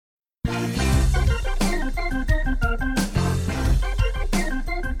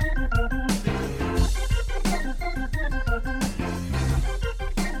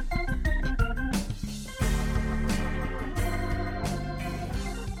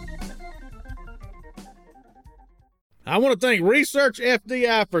I want to thank Research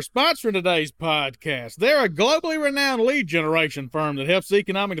FDI for sponsoring today's podcast. They're a globally renowned lead generation firm that helps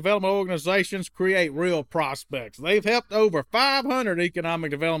economic development organizations create real prospects. They've helped over 500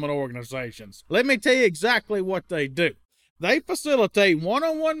 economic development organizations. Let me tell you exactly what they do. They facilitate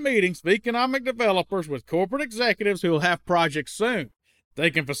one-on-one meetings with economic developers with corporate executives who will have projects soon. They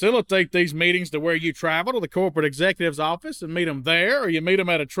can facilitate these meetings to where you travel to the corporate executive's office and meet them there, or you meet them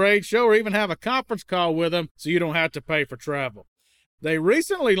at a trade show, or even have a conference call with them so you don't have to pay for travel. They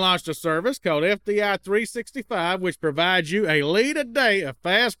recently launched a service called FDI 365, which provides you a lead a day of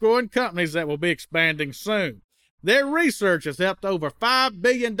fast-growing companies that will be expanding soon. Their research has helped over $5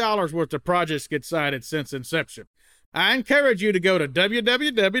 billion worth of projects get cited since inception. I encourage you to go to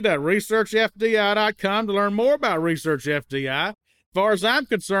www.researchfdi.com to learn more about Research FDI. As far as I'm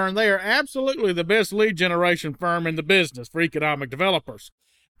concerned, they are absolutely the best lead generation firm in the business for economic developers.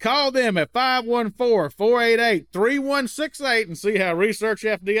 Call them at 514-488-3168 and see how Research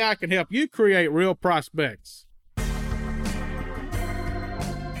FDI can help you create real prospects.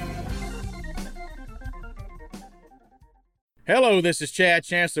 Hello, this is Chad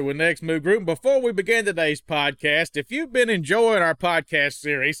Chancellor with Next Move Group. Before we begin today's podcast, if you've been enjoying our podcast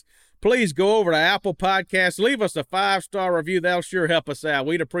series, please go over to Apple Podcasts, leave us a 5-star review. That'll sure help us out.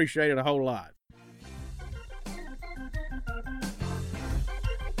 We'd appreciate it a whole lot.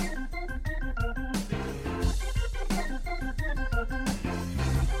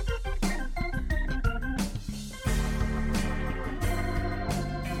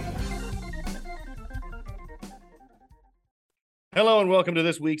 Hello and welcome to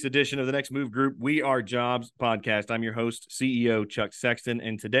this week's edition of the Next Move Group We Are Jobs podcast. I'm your host, CEO Chuck Sexton,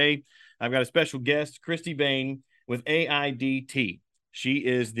 and today I've got a special guest, Christy Bain with AIDT. She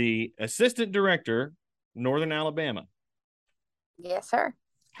is the Assistant Director, Northern Alabama. Yes, sir.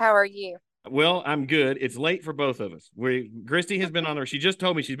 How are you? Well, I'm good. It's late for both of us. Christy has been on there. She just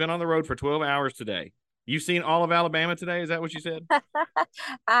told me she's been on the road for 12 hours today. You've seen all of Alabama today? Is that what you said?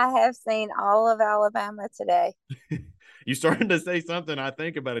 I have seen all of Alabama today. You started to say something, I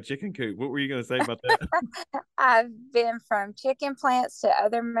think, about a chicken coop. What were you going to say about that? I've been from chicken plants to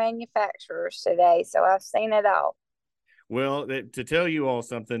other manufacturers today, so I've seen it all. Well, to tell you all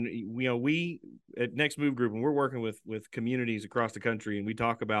something, we at Next Move Group, and we're working with communities across the country, and we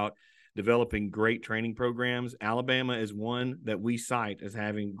talk about developing great training programs. Alabama is one that we cite as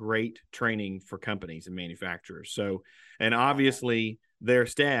having great training for companies and manufacturers. So, and obviously their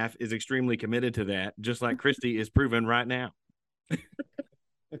staff is extremely committed to that, just like Christy is proven right now.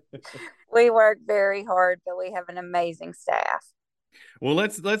 We work very hard, but we have an amazing staff. Well,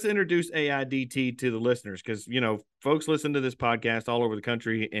 let's introduce AIDT to the listeners, because, folks listen to this podcast all over the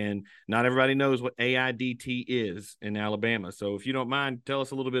country, and not everybody knows what AIDT is in Alabama. So if you don't mind, tell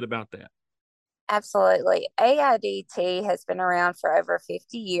us a little bit about that. Absolutely. AIDT has been around for over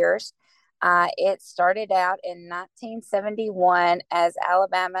 50 years. It started out in 1971 as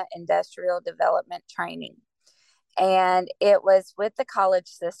Alabama Industrial Development Training. And it was with the college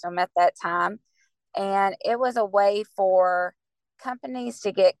system at that time. And it was a way for companies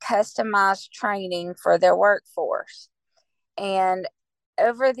to get customized training for their workforce. And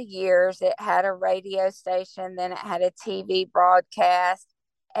over the years, it had a radio station, then it had a TV broadcast,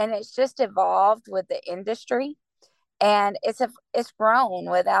 and it's just evolved with the industry. And it's grown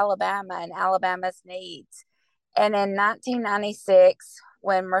with Alabama and Alabama's needs. And in 1996,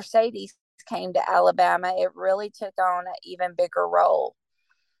 when Mercedes came to Alabama, it really took on an even bigger role.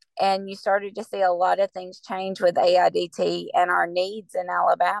 And you started to see a lot of things change with AIDT and our needs in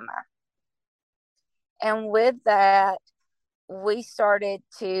Alabama. And with that, we started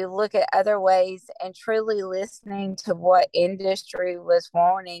to look at other ways and truly listening to what industry was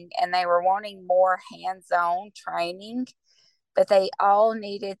wanting. And they were wanting more hands-on training, but they all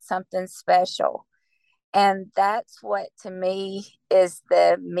needed something special. And that's what, to me, is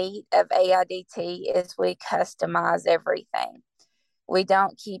the meat of AIDT, is we customize everything. We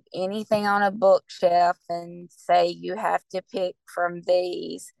don't keep anything on a bookshelf and say you have to pick from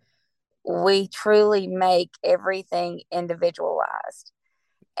these. We truly make everything individualized.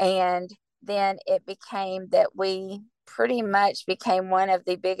 And then it became that we pretty much became one of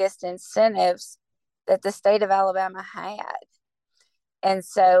the biggest incentives that the state of Alabama had. And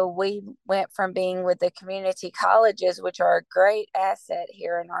so we went from being with the community colleges, which are a great asset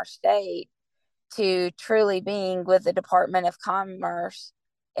here in our state, to truly being with the Department of Commerce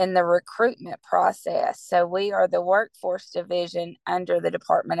in the recruitment process. So we are the workforce division under the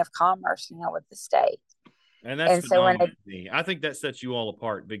Department of Commerce now with the state. And that's phenomenal to me. I think that sets you all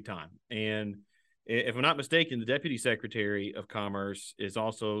apart big time. And if I'm not mistaken, the Deputy Secretary of Commerce is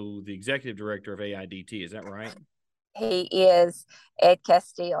also the Executive Director of AIDT. Is that right? He is Ed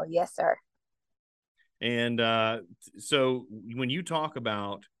Castile. Yes, sir. And so when you talk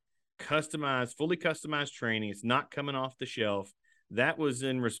about fully customized training, it's not coming off the shelf. That was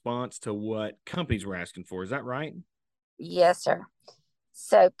in response to what companies were asking for. Is that right? Yes, sir.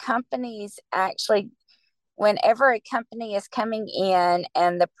 So companies actually, whenever a company is coming in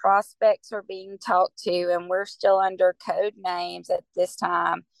and the prospects are being talked to, and we're still under code names at this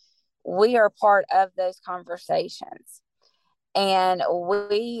time, we are part of those conversations. And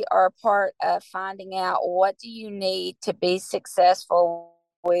we are part of finding out what do you need to be successful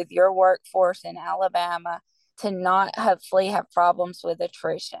with your workforce in Alabama to not hopefully have problems with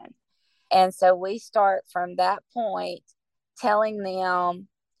attrition. And so we start from that point telling them,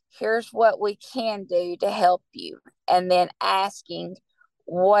 here's what we can do to help you, and then asking,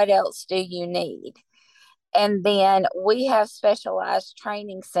 what else do you need? And then we have specialized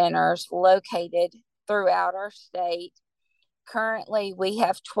training centers located throughout our state. Currently, we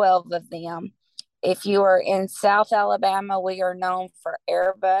have 12 of them. If you are in South Alabama, we are known for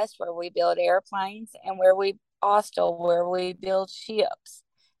Airbus, where we build airplanes, and Austal, where we build ships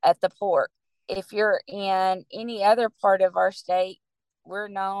at the port. If you're in any other part of our state, we're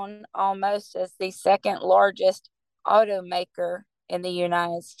known almost as the second largest automaker in the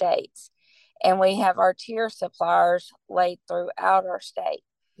United States. And we have our tier suppliers laid throughout our state.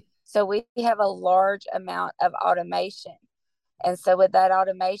 So we have a large amount of automation. And so with that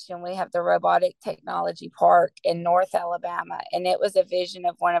automation, we have the Robotic Technology Park in North Alabama. And it was a vision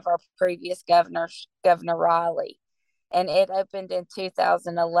of one of our previous governors, Governor Riley. And it opened in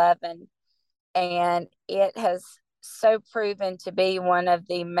 2011. And it has so proven to be one of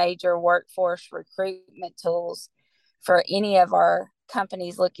the major workforce recruitment tools for any of our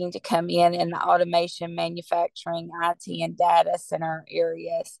companies looking to come in the automation, manufacturing, IT, and data center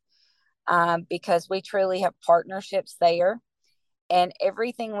areas, because we truly have partnerships there. And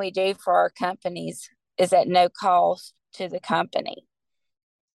everything we do for our companies is at no cost to the company.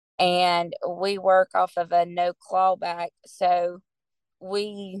 And we work off of a no clawback. So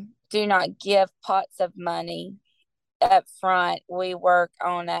we do not give pots of money up front. We work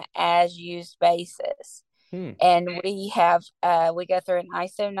on an as used basis. And we go through an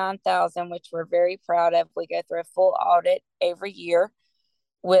ISO 9000, which we're very proud of. We go through a full audit every year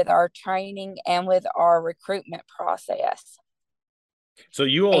with our training and with our recruitment process. So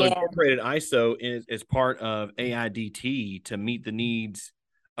you all incorporated ISO as part of AIDT to meet the needs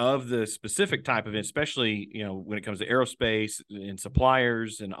of the specific type of, especially, when it comes to aerospace and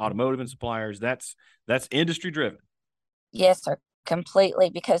suppliers and automotive and suppliers, that's industry driven. Yes, sir, completely,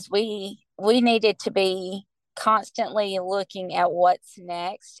 because we needed to be constantly looking at what's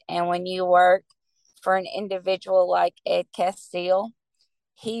next. And when you work for an individual like Ed Castile,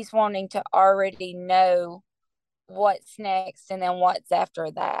 he's wanting to already know what's next and then what's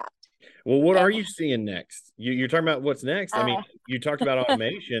after that. Well, what are you seeing next? You're talking about what's next. I mean, you talked about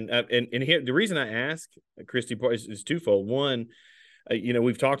automation, and here the reason I ask, Christy, is twofold. One,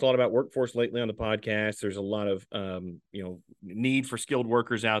 we've talked a lot about workforce lately on the podcast. There's a lot of need for skilled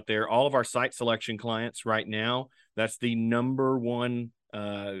workers out there. All of our site selection clients right now, that's the number one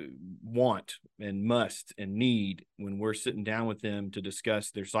want and must and need when we're sitting down with them to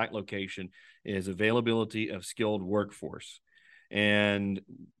discuss their site location is availability of skilled workforce. And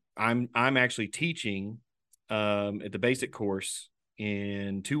I'm actually teaching at the basic course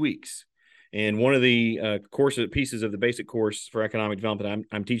in 2 weeks. And one of the pieces of the basic course for economic development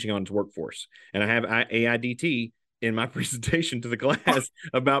I'm teaching on is workforce. And I have AIDT in my presentation to the class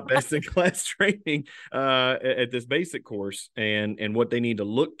about best-in-class training at this basic course and what they need to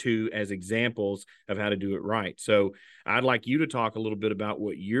look to as examples of how to do it right. So I'd like you to talk a little bit about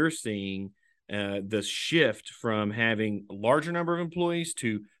what you're seeing, the shift from having a larger number of employees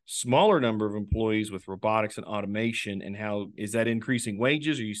to smaller number of employees with robotics and automation, and how is that increasing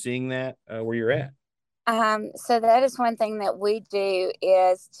wages? Are you seeing that where you're at? So that is one thing that we do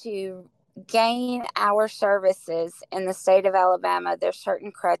is to gain our services in the state of Alabama. There's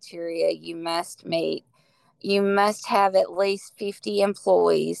certain criteria you must meet. You must have at least 50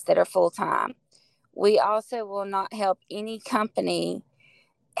 employees that are full-time. We also will not help any company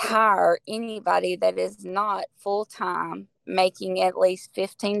hire anybody that is not full-time, making at least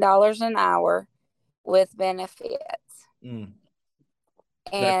 $15 an hour with benefits.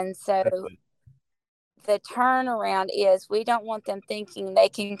 And so the turnaround is we don't want them thinking they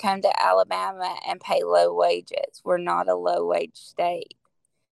can come to Alabama and pay low wages. We're not a low wage state.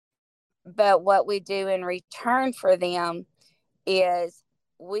 But what we do in return for them is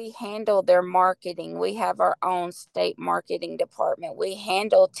we handle their marketing. We have our own state marketing department. We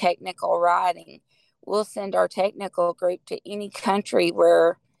handle technical writing. we'll send our technical group to any country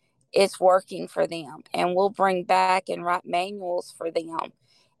where it's working for them, and we'll bring back and write manuals for them,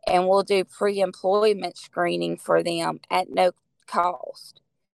 and we'll do pre-employment screening for them at no cost.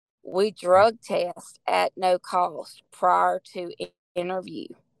 We drug test at no cost prior to interview.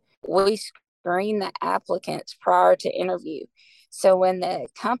 We screen the applicants prior to interview. So when the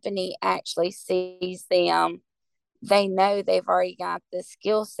company actually sees them, they know they've already got the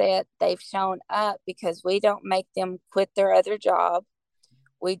skill set. They've shown up, because we don't make them quit their other job.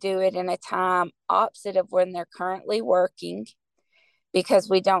 We do it in a time opposite of when they're currently working, because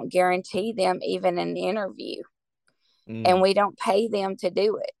we don't guarantee them even an interview, and we don't pay them to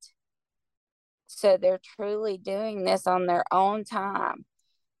do it. So they're truly doing this on their own time.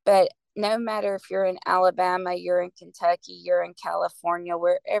 But no matter if you're in Alabama, you're in Kentucky, you're in California,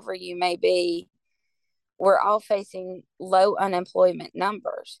 wherever you may be, we're all facing low unemployment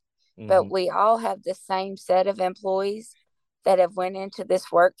numbers. But we all have the same set of employees that have went into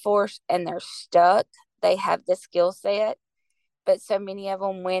this workforce, and they're stuck. They have the skill set, but so many of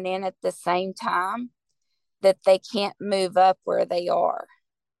them went in at the same time that they can't move up where they are.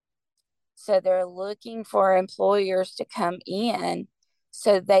 So they're looking for employers to come in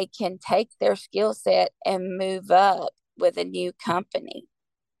so they can take their skill set and move up with a new company.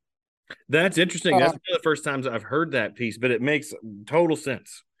 That's interesting. That's one of the first times I've heard that piece, but it makes total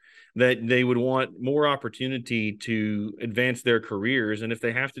sense that they would want more opportunity to advance their careers. And if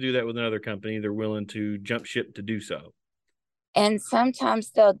they have to do that with another company, they're willing to jump ship to do so. And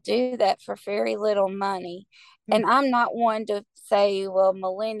sometimes they'll do that for very little money. And I'm not one to say, well,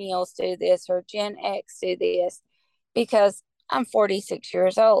 millennials do this or Gen X do this, because I'm 46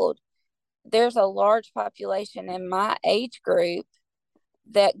 years old. There's a large population in my age group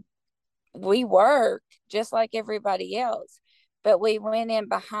that we work just like everybody else, but we went in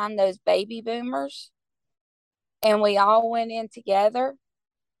behind those baby boomers, and we all went in together,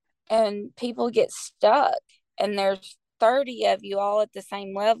 and people get stuck, and there's 30 of you all at the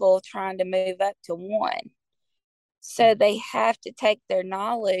same level trying to move up to one. So they have to take their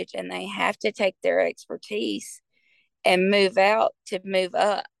knowledge and they have to take their expertise and move out to move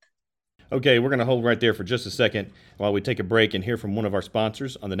up. Okay, we're going to hold right there for just a second while we take a break and hear from one of our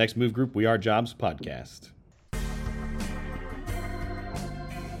sponsors on the Next Move Group We Are Jobs podcast.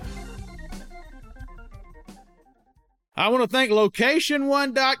 I want to thank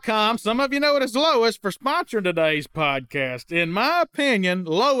Location1.com. Some of you know it as Lois for sponsoring today's podcast. In my opinion,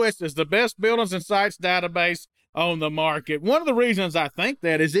 Lois is the best buildings and sites database on the market. One of the reasons I think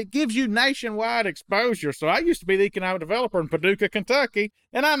that is it gives you nationwide exposure. So I used to be the economic developer in Paducah, Kentucky,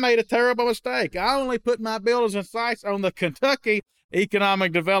 and I made a terrible mistake. I only put my buildings and sites on the Kentucky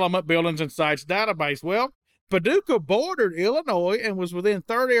Economic Development Buildings and Sites database. Well, Paducah bordered Illinois and was within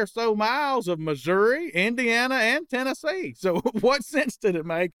 30 or so miles of Missouri, Indiana, and Tennessee. So what sense did it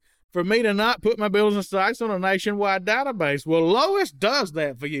make for me to not put my buildings and sites on a nationwide database? Well, Lois does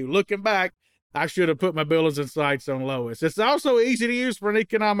that for you. Looking back, I should have put my buildings and sites on Lois. It's also easy to use for an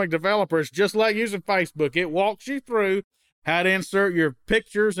economic developer. It's just like using Facebook. It walks you through how to insert your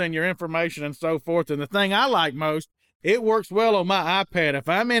pictures and your information and so forth. And the thing I like most, it works well on my iPad. If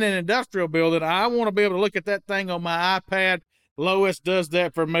I'm in an industrial building, I want to be able to look at that thing on my iPad. Lois does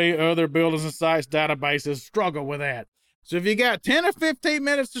that for me. Other buildings and sites databases struggle with that. So if you got 10 or 15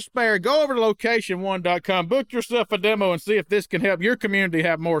 minutes to spare, go over to Location1.com, book yourself a demo, and see if this can help your community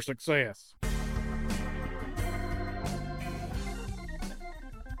have more success.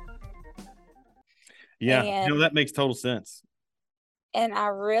 Yeah, And, that makes total sense. and I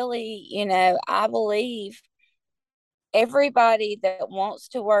really, I believe everybody that wants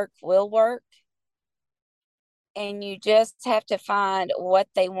to work will work, and you just have to find what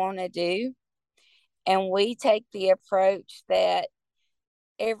they want to do. And we take the approach that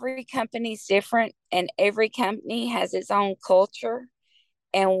every company's different and every company has its own culture,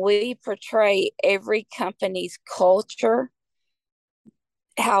 and we portray every company's culture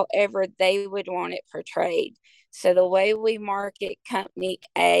however they would want it portrayed. So the way we market company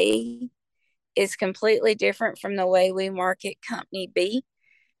A is completely different from the way we market company B,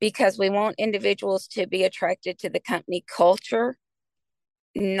 because we want individuals to be attracted to the company culture,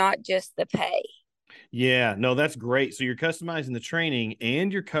 not just the pay. Yeah, no, that's great. So you're customizing the training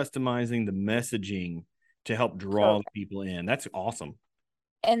and you're customizing the messaging to help draw people in. That's awesome.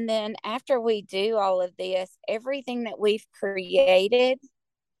 And then after we do all of this, everything that we've created,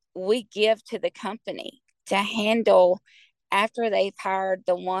 we give to the company to handle after they've hired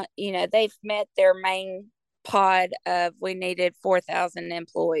the one, they've met their main pod of we needed 4,000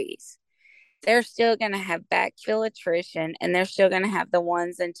 employees. They're still going to have backfill attrition, and they're still going to have the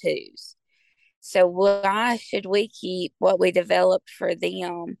ones and twos. So why should we keep what we developed for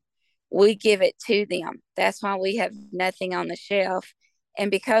them? We give it to them. That's why we have nothing on the shelf. And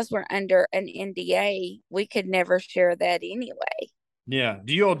because we're under an NDA, we could never share that anyway. Yeah.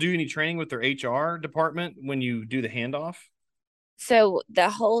 Do you all do any training with their HR department when you do the handoff? So the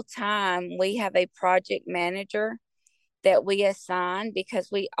whole time we have a project manager that we assign, because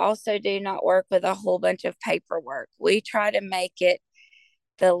we also do not work with a whole bunch of paperwork. We try to make it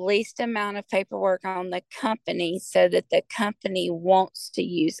the least amount of paperwork on the company so that the company wants to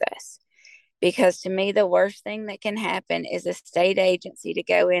use us. Because to me, the worst thing that can happen is a state agency to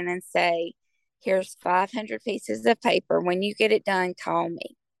go in and say, here's 500 pieces of paper. When you get it done, call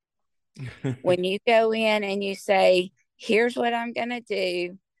me. When you go in and you say, here's what I'm going to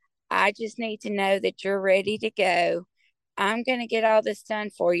do, I just need to know that you're ready to go. I'm going to get all this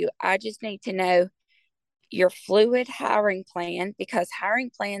done for you. I just need to know your fluid hiring plan, because hiring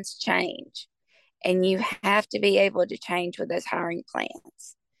plans change and you have to be able to change with those hiring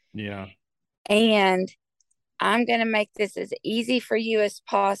plans. Yeah. And I'm going to make this as easy for you as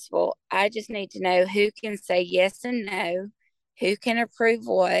possible. I just need to know who can say yes and no, who can approve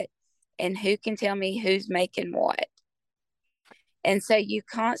what, and who can tell me who's making what. And so you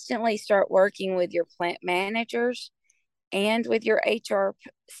constantly start working with your plant managers and with your HR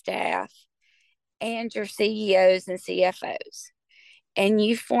staff and your CEOs and CFOs. And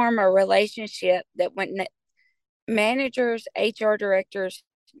you form a relationship that when managers, HR directors,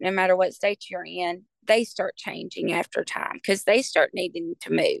 no matter what state you're in, they start changing after time because they start needing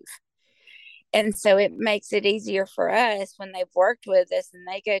to move. And so it makes it easier for us when they've worked with us and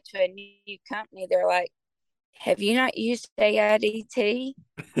they go to a new company. They're like, have you not used AIDT?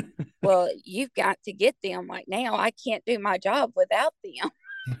 Well, you've got to get them like now. I can't do my job without them.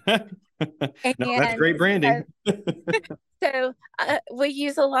 No, that's great branding. So we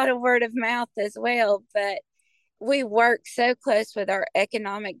use a lot of word of mouth as well, but we work so close with our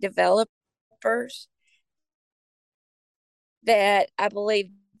economic developers that I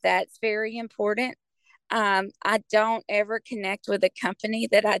believe that's very important. I don't ever connect with a company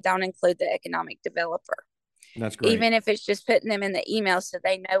that I don't include the economic developer. That's great. Even if it's just putting them in the email so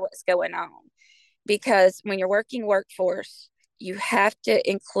they know what's going on. Because when you're working workforce, you have to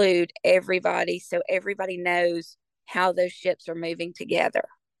include everybody so everybody knows how those ships are moving together.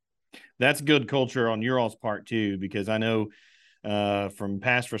 That's good culture on your all's part too, because I know from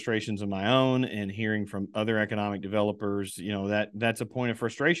past frustrations of my own and hearing from other economic developers, that's a point of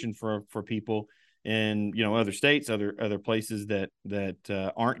frustration for people in other states, other places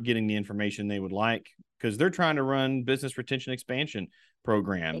that aren't getting the information they would like, because they're trying to run business retention expansion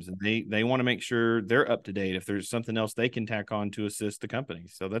programs and they want to make sure they're up to date if there's something else they can tack on to assist the company.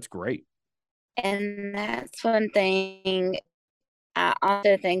 So that's great. And that's one thing I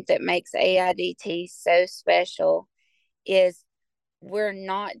also think that makes AIDT so special is we're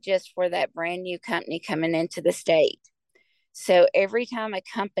not just for that brand new company coming into the state. So every time a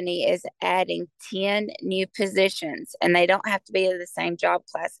company is adding 10 new positions, and they don't have to be the same job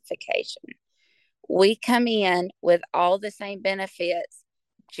classification, we come in with all the same benefits,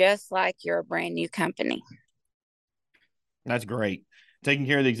 just like you're a brand new company. That's great. Taking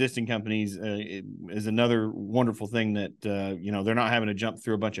care of the existing companies is another wonderful thing that, they're not having to jump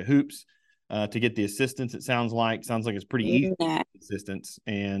through a bunch of hoops to get the assistance. It sounds like it's pretty easy to get assistance,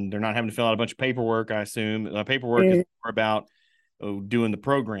 and they're not having to fill out a bunch of paperwork. I assume paperwork is more about doing the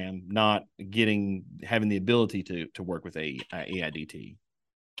program, not having the ability to work with AIDT.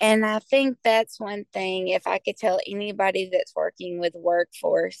 And I think that's one thing, if I could tell anybody that's working with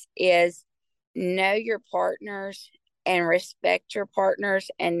workforce, is know your partners and respect your partners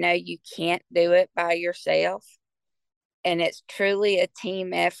and know you can't do it by yourself. And it's truly a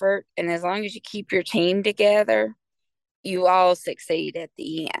team effort. And as long as you keep your team together, you all succeed at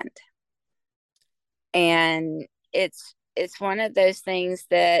the end. And it's one of those things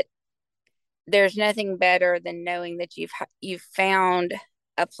that there's nothing better than knowing that you've found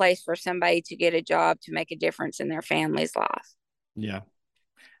a place for somebody to get a job to make a difference in their family's life. Yeah.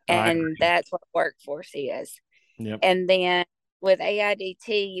 And that's what workforce is. Yep. And then with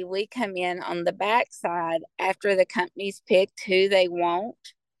AIDT, we come in on the backside after the company's picked who they want,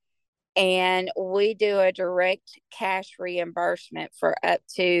 and we do a direct cash reimbursement for up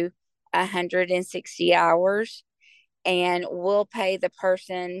to 160 hours. And we'll pay the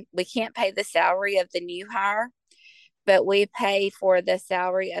person. We can't pay the salary of the new hire, but we pay for the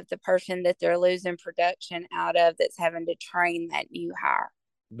salary of the person that they're losing production out of that's having to train that new hire.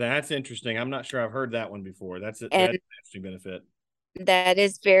 That's interesting. I'm not sure I've heard that one before. That's an interesting benefit. That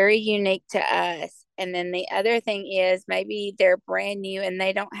is very unique to us. And then the other thing is maybe they're brand new and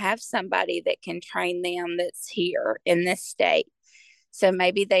they don't have somebody that can train them that's here in this state. So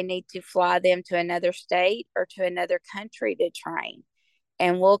maybe they need to fly them to another state or to another country to train,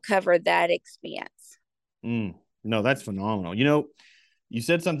 and we'll cover that expense. No, that's phenomenal. You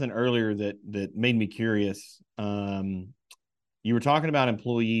said something earlier that made me curious. You were talking about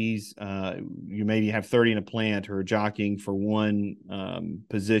employees. You maybe have 30 in a plant who are jockeying for one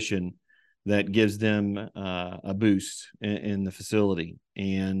position that gives them a boost in the facility.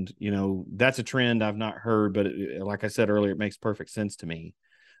 And, that's a trend I've not heard, but like I said earlier, it makes perfect sense to me.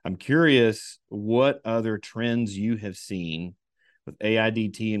 I'm curious what other trends you have seen with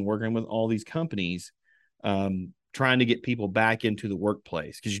AIDT and working with all these companies, trying to get people back into the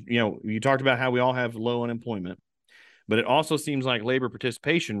workplace. Because, you talked about how we all have low unemployment, but it also seems like labor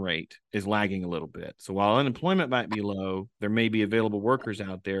participation rate is lagging a little bit. So while unemployment might be low, there may be available workers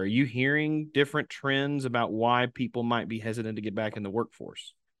out there. Are you hearing different trends about why people might be hesitant to get back in the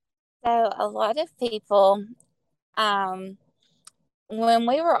workforce? So a lot of people, when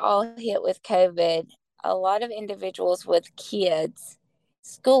we were all hit with COVID, a lot of individuals with kids,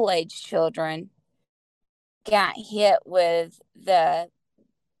 school age children, got hit with the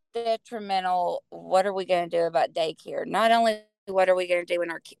detrimental, what are we going to do about daycare? Not only what are we going to do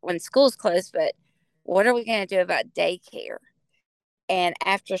when school's closed, but what are we going to do about daycare and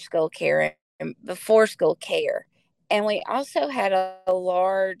after school care and before school care? And we also had a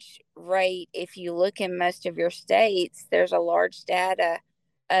large rate. If you look in most of your states, there's a large data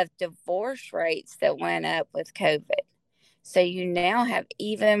of divorce rates that went up with COVID. So you now have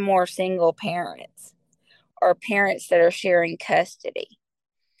even more single parents or parents that are sharing custody.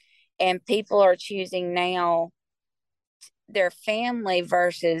 And people are choosing now their family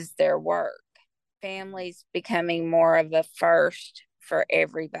versus their work. Families becoming more of a first for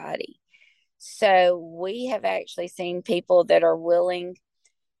everybody. So we have actually seen people that are willing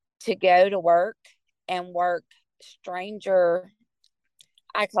to go to work and work stranger.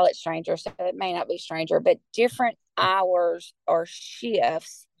 I call it stranger, so it may not be stranger, but different hours or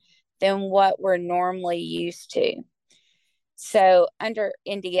shifts than what we're normally used to. So under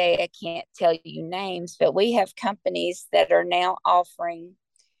NDA, I can't tell you names, but we have companies that are now offering,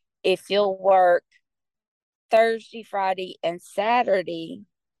 if you'll work Thursday, Friday, and Saturday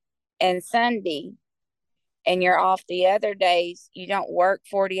and Sunday, and you're off the other days, you don't work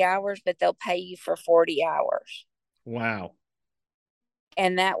 40 hours, but they'll pay you for 40 hours. Wow.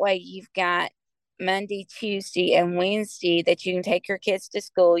 And that way you've got Monday, Tuesday, and Wednesday that you can take your kids to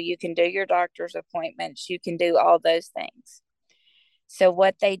school. You can do your doctor's appointments. You can do all those things. So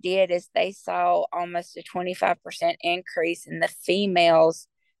what they did is they saw almost a 25% increase in the females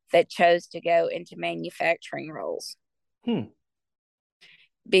that chose to go into manufacturing roles.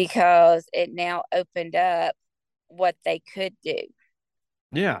 Because it now opened up what they could do.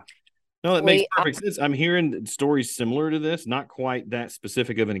 Yeah. No, that makes perfect sense. I'm hearing stories similar to this, not quite that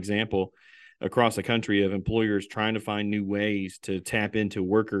specific of an example across the country of employers trying to find new ways to tap into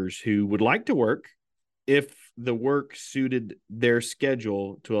workers who would like to work if the work suited their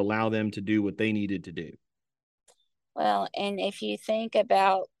schedule to allow them to do what they needed to do. Well, and if you think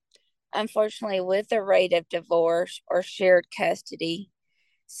about, unfortunately, with the rate of divorce or shared custody,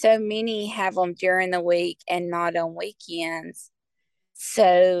 so many have them during the week and not on weekends.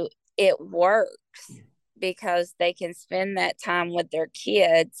 So it works because they can spend that time with their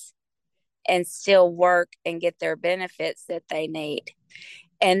kids and still work and get their benefits that they need.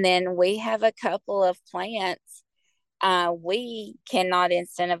 And then we have a couple of plants. We cannot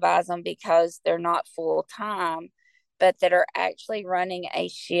incentivize them because they're not full time, but that are actually running a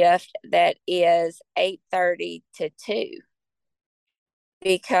shift that is 8:30 to 2,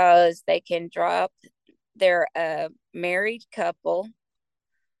 because they can drop their married couple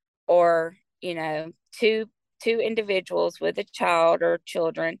or two individuals with a child or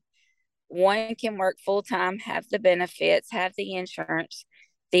children. One can work full time, have the benefits, have the insurance.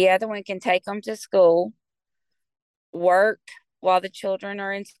 The other one can take them to school, work while the children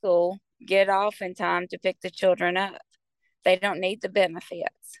are in school, get off in time to pick the children up. They don't need the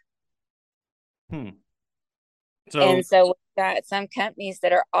benefits. And so we've got some companies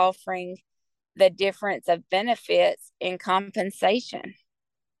that are offering the difference of benefits in compensation.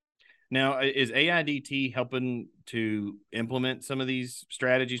 Now, is AIDT helping to implement some of these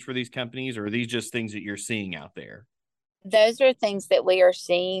strategies for these companies, or are these just things that you're seeing out there? Those are things that we are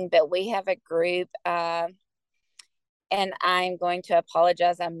seeing, but we have a group, and I'm going to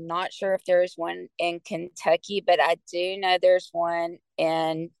apologize. I'm not sure if there's one in Kentucky, but I do know there's one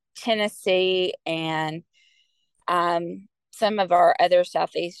in Tennessee and some of our other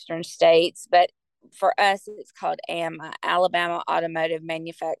southeastern states, but for us, it's called AMA, Alabama Automotive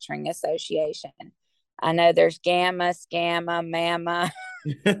Manufacturing Association. I know there's Gamma, Scamma, Mama,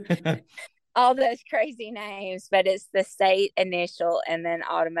 all those crazy names, but it's the state initial and then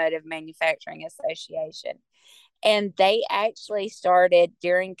Automotive Manufacturing Association. And they actually started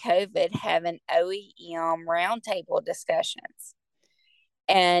during COVID having OEM roundtable discussions.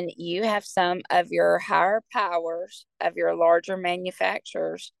 And you have some of your higher powers of your larger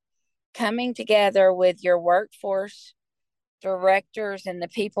manufacturers coming together with your workforce directors and the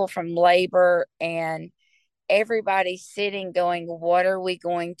people from labor, and everybody sitting going, what are we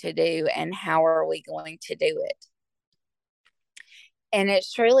going to do and how are we going to do it? And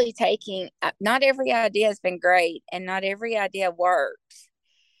it's truly taking, not every idea has been great and not every idea works,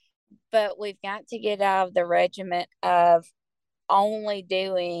 but we've got to get out of the regiment of only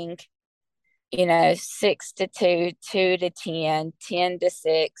doing, 6 to 2, 2 to 10, 10 to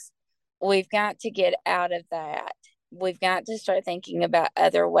 6. We've got to get out of that. We've got to start thinking about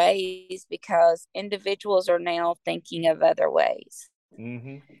other ways, because individuals are now thinking of other ways.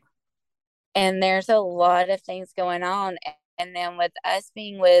 Mm-hmm. And there's a lot of things going on. And then with us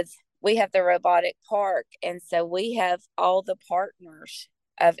we have the robotic park. And so we have all the partners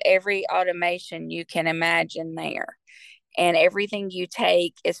of every automation you can imagine there. And everything you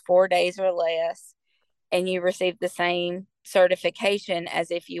take is 4 days or less, and you receive the same certification as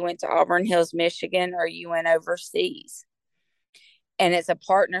if you went to Auburn Hills, Michigan, or you went overseas. And it's a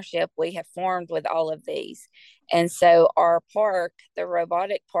partnership we have formed with all of these. And so our park, the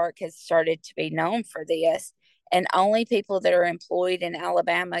robotic park, has started to be known for this. And only people that are employed in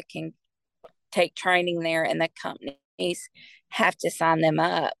Alabama can take training there, and the companies have to sign them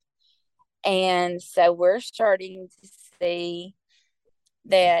up. And so we're starting to see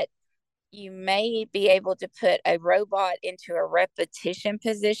that you may be able to put a robot into a repetition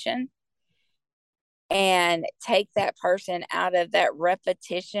position and take that person out of that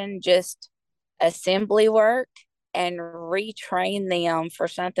repetition, just assembly work, and retrain them for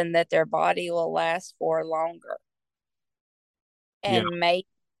something that their body will last for longer. And maybe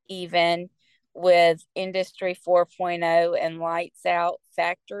even with Industry 4.0 and lights out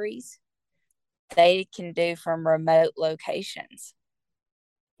factories, they can do from remote locations.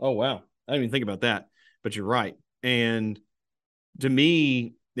 Oh, wow. I didn't even think about that, but you're right. And to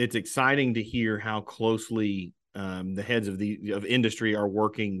me, it's exciting to hear how closely the heads of industry are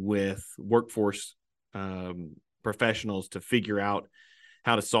working with workforce professionals to figure out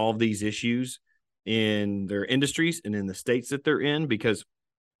how to solve these issues in their industries and in the states that they're in. Because,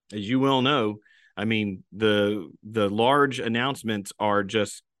 as you well know, I mean, the large announcements are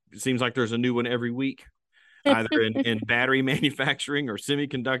just, it seems like there's a new one every week, either in battery manufacturing or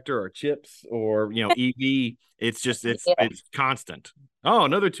semiconductor or chips or, EV. It's just, it's constant. Oh,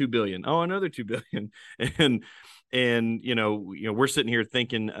 another 2 billion. Oh, another 2 billion. And, we're sitting here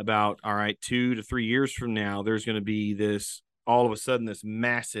thinking about, all right, 2 to 3 years from now, there's going to be this, all of a sudden, this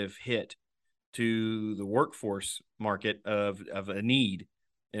massive hit to the workforce market of a need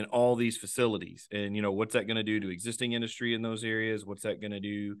in all these facilities. And, what's that going to do to existing industry in those areas? What's that going to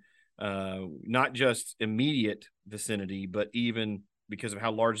do? Not just immediate vicinity, but even because of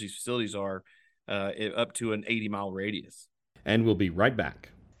how large these facilities are, up to an 80-mile radius. And we'll be right back.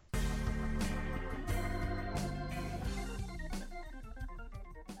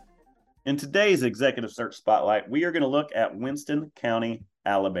 In today's Executive Search Spotlight, we are going to look at Winston County,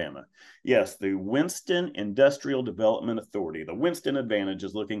 Alabama. Yes, the Winston Industrial Development Authority, the Winston Advantage,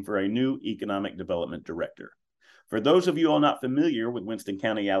 is looking for a new economic development director. For those of you all not familiar with Winston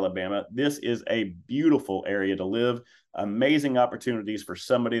County, Alabama, this is a beautiful area to live. Amazing opportunities for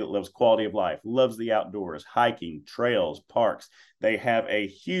somebody that loves quality of life, loves the outdoors, hiking, trails, parks. They have a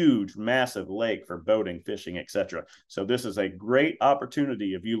huge, massive lake for boating, fishing, etc. So this is a great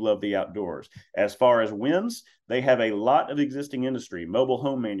opportunity if you love the outdoors. As far as winds, they have a lot of existing industry, mobile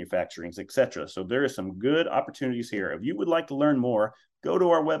home manufacturing, etc. So there is some good opportunities here. If you would like to learn more, go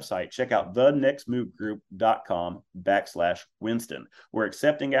to our website, check out thenextmovegroup.com/Winston. We're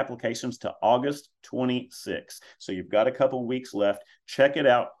accepting applications to August 26th. So you've got a couple weeks left. Check it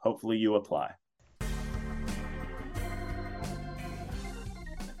out. Hopefully you apply.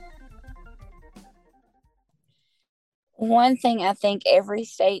 One thing I think every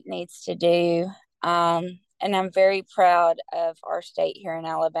state needs to do, and I'm very proud of our state here in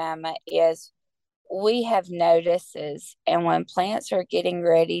Alabama, is we have notices, and when plants are getting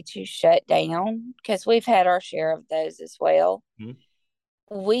ready to shut down, because we've had our share of those as well,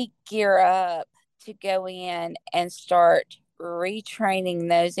 we gear up to go in and start retraining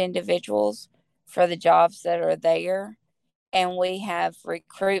those individuals for the jobs that are there, And we have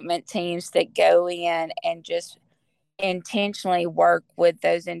recruitment teams that go in and just intentionally work with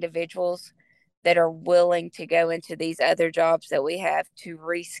those individuals that are willing to go into these other jobs that we have to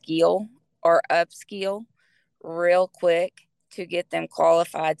reskill or upskill real quick to get them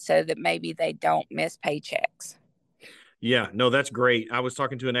qualified so that maybe they don't miss paychecks. Yeah, no, that's great. I was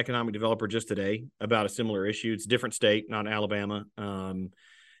talking to an economic developer just today about a similar issue. It's a different state, not Alabama.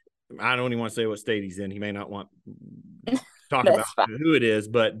 I don't even want to say what state he's in. He may not want to talk about who it is,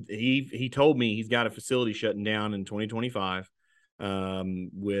 but he told me he's got a facility shutting down in 2025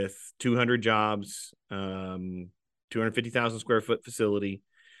 with 200 jobs, 250,000 square foot facility.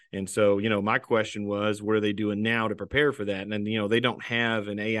 And so, my question was, what are they doing now to prepare for that? And then, they don't have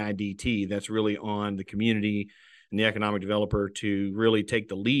an AIDT. That's really on the community and the economic developer to really take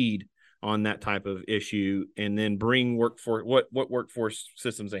the lead on that type of issue and then bring workforce, what workforce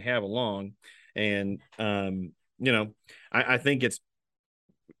systems they have along. And, I think it's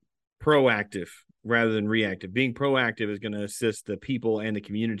proactive rather than reactive. Being proactive is going to assist the people and the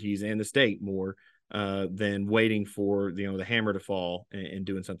communities and the state more than waiting for, the hammer to fall and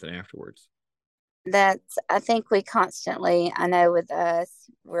doing something afterwards. I think we constantly, I know with us,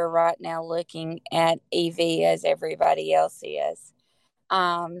 we're right now looking at EV as everybody else is.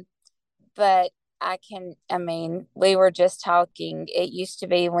 But we were just talking, it used to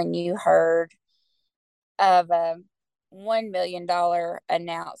be when you heard of a $1 million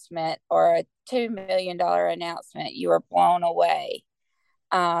announcement or a $2 million announcement, you were blown away.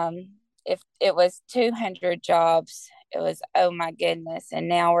 If it was 200 jobs, it was, oh my goodness. And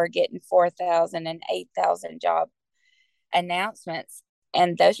now we're getting 4,000 and 8,000 job announcements.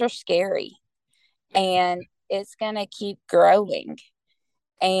 And those are scary. And it's going to keep growing.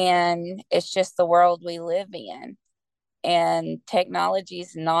 And it's just the world we live in. And technology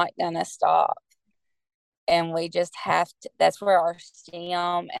is not going to stop. And we just have to, that's where our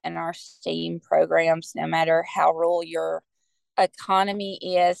STEM and our STEAM programs, no matter how rural your economy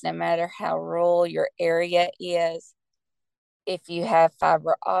is, no matter how rural your area is, if you have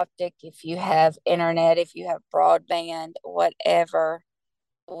fiber optic, if you have internet, if you have broadband, whatever,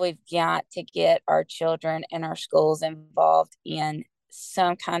 we've got to get our children and our schools involved in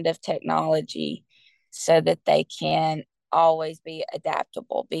some kind of technology so that they can always be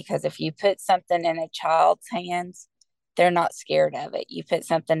adaptable. Because if you put something in a child's hands, they're not scared of it. You put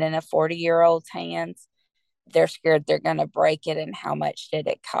something in a 40-year-old's hands, they're scared they're going to break it. And how much did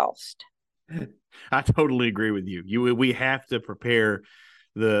it cost? I totally agree with you. We have to prepare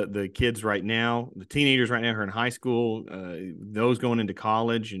the kids right now, the teenagers right now who are in high school, those going into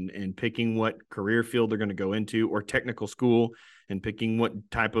college and picking what career field they're going to go into, or technical school and picking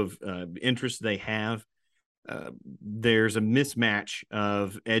what type of interest they have. There's a mismatch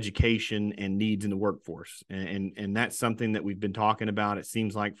of education and needs in the workforce. And that's something that we've been talking about, it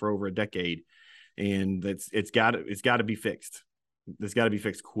seems like, for over a decade. And it's got to be fixed. It's got to be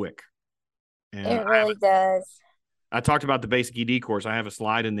fixed quick. And it really does. I talked about the basic ED course. I have a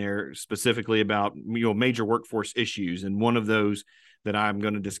slide in there specifically about major workforce issues, and one of those that I'm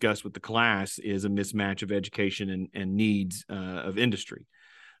going to discuss with the class is a mismatch of education and needs of industry.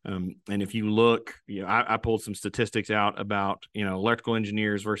 And if you look, I pulled some statistics out about, electrical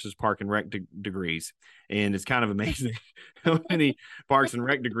engineers versus park and rec degrees. And it's kind of amazing how many parks and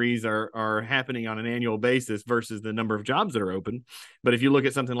rec degrees are happening on an annual basis versus the number of jobs that are open. But if you look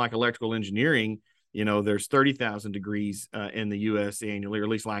at something like electrical engineering, there's 30,000 degrees in the U.S. annually, or at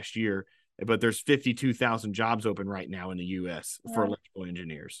least last year. But there's 52,000 jobs open right now in the U.S. for electrical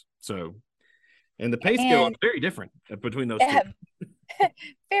engineers. So, and the pay scale is very different between those two.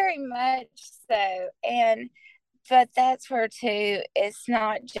 Very much so. But that's where too, it's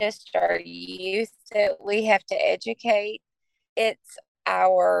not just our youth that we have to educate, it's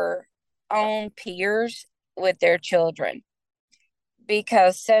our own peers with their children,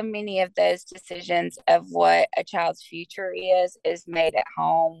 because so many of those decisions of what a child's future is made at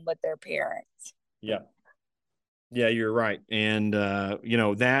home with their parents. Yeah, you're right. And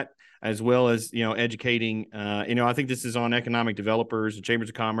that, as well as educating, I think this is on economic developers and chambers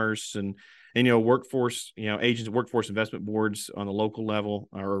of commerce and workforce, agents, workforce investment boards on the local level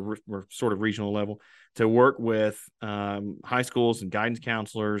or sort of regional level, to work with high schools and guidance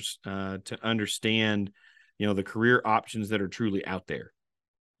counselors to understand the career options that are truly out there,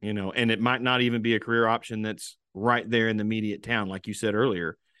 and it might not even be a career option that's right there in the immediate town, like you said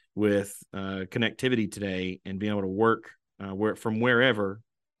earlier, with connectivity today and being able to work from wherever.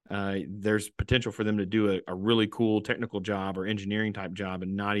 There's potential for them to do a really cool technical job or engineering type job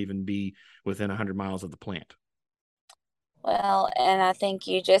and not even be within 100 miles of the plant. Well, and I think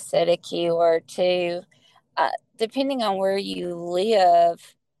you just said a key word too. depending on where you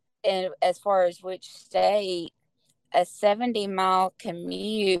live and as far as which state, a 70-mile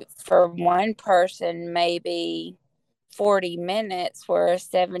commute for one person may be 40 minutes, where a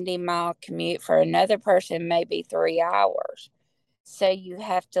 70-mile commute for another person may be 3 hours. So you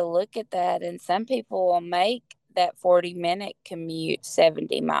have to look at that, and some people will make that 40-minute commute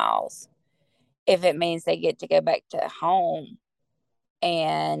 70 miles if it means they get to go back to home.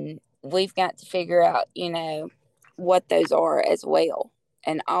 And we've got to figure out, what those are as well,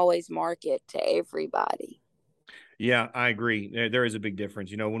 and always market to everybody. Yeah, I agree. There is a big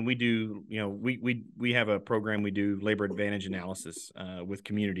difference. When we do, we have a program, we do labor advantage analysis with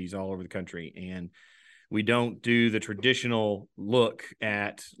communities all over the country. And we don't do the traditional look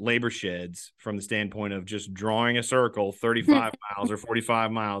at labor sheds from the standpoint of just drawing a circle 35 miles or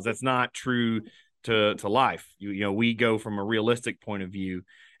 45 miles. That's not true to life. We go from a realistic point of view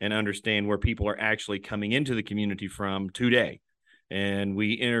and understand where people are actually coming into the community from today. And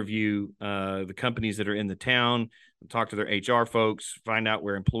we interview the companies that are in the town, talk to their HR folks, find out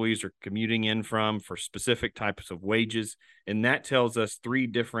where employees are commuting in from for specific types of wages. And that tells us three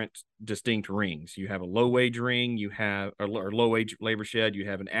different distinct rings. You have a low wage ring, you have a low wage labor shed, you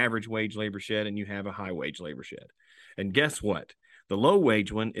have an average wage labor shed, and you have a high wage labor shed. And guess what? The low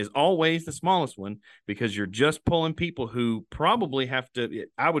wage one is always the smallest one, because you're just pulling people who probably have to,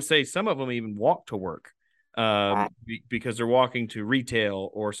 I would say some of them even walk to work. Because they're walking to retail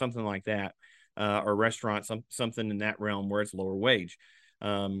or something like that, or restaurant, something in that realm where it's lower wage.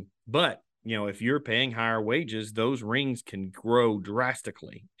 But if you're paying higher wages, those rings can grow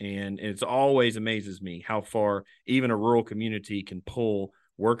drastically, and it's always amazes me how far even a rural community can pull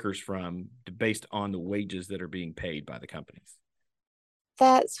workers from based on the wages that are being paid by the companies.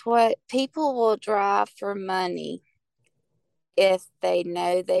 That's what people will drive for money if they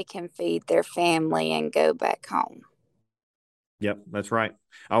know they can feed their family and go back home. Yep, that's right.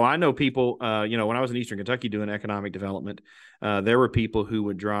 Oh, I know people, when I was in Eastern Kentucky doing economic development, there were people who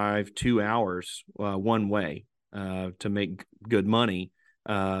would drive 2 hours one way to make good money,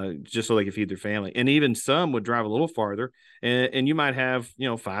 just so they could feed their family. And even some would drive a little farther, and you might have,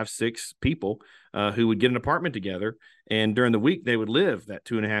 5, 6 people who would get an apartment together, and during the week they would live that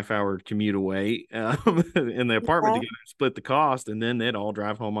 2.5 hour commute away in the apartment together, split the cost, and then they'd all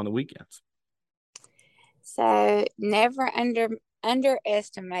drive home on the weekends. So never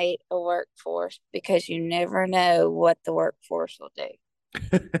underestimate a workforce, because you never know what the workforce will do.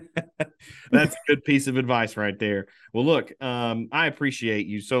 That's a good piece of advice right there. Well, look, I appreciate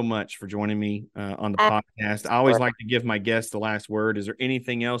you so much for joining me on the podcast. I always like to give my guests the last word. Is there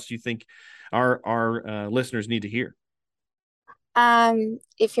anything else you think our listeners need to hear?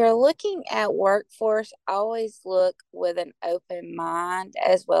 If you're looking at workforce, always look with an open mind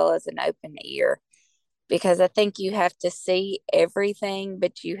as well as an open ear, because I think you have to see everything,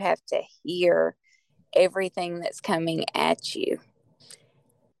 but you have to hear everything that's coming at you.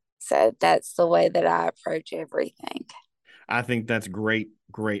 So that's the way that I approach everything. I think that's great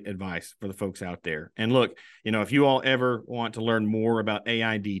advice for the folks out there. And look, if you all ever want to learn more about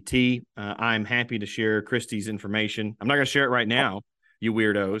AIDT, I'm happy to share Christy's information. I'm not going to share it right now, you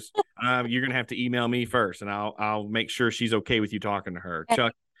weirdos. You're going to have to email me first, and I'll make sure she's okay with you talking to her.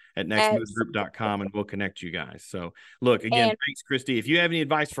 Chuck at nextmovegroup.com, and we'll connect you guys. So look, again, thanks, Christy. If you have any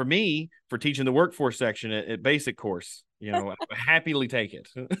advice for me for teaching the workforce section at basic course, I happily take it.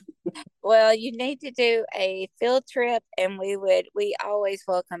 Well, you need to do a field trip, and we always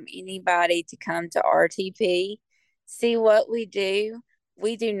welcome anybody to come to RTP, see what we do.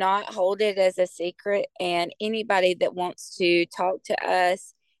 We do not hold it as a secret, and anybody that wants to talk to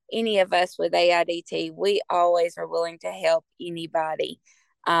us, any of us with AIDT, we always are willing to help anybody,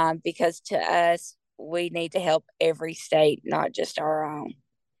 because to us, we need to help every state, not just our own.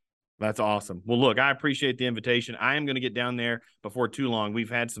 That's awesome. Well, look, I appreciate the invitation. I am going to get down there before too long.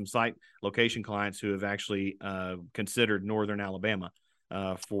 We've had some site location clients who have actually considered Northern Alabama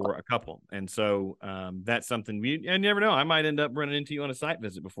for a couple. And so that's something I never know. I might end up running into you on a site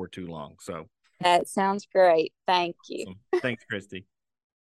visit before too long. So that sounds great. Thank you. Awesome. Thanks, Christy.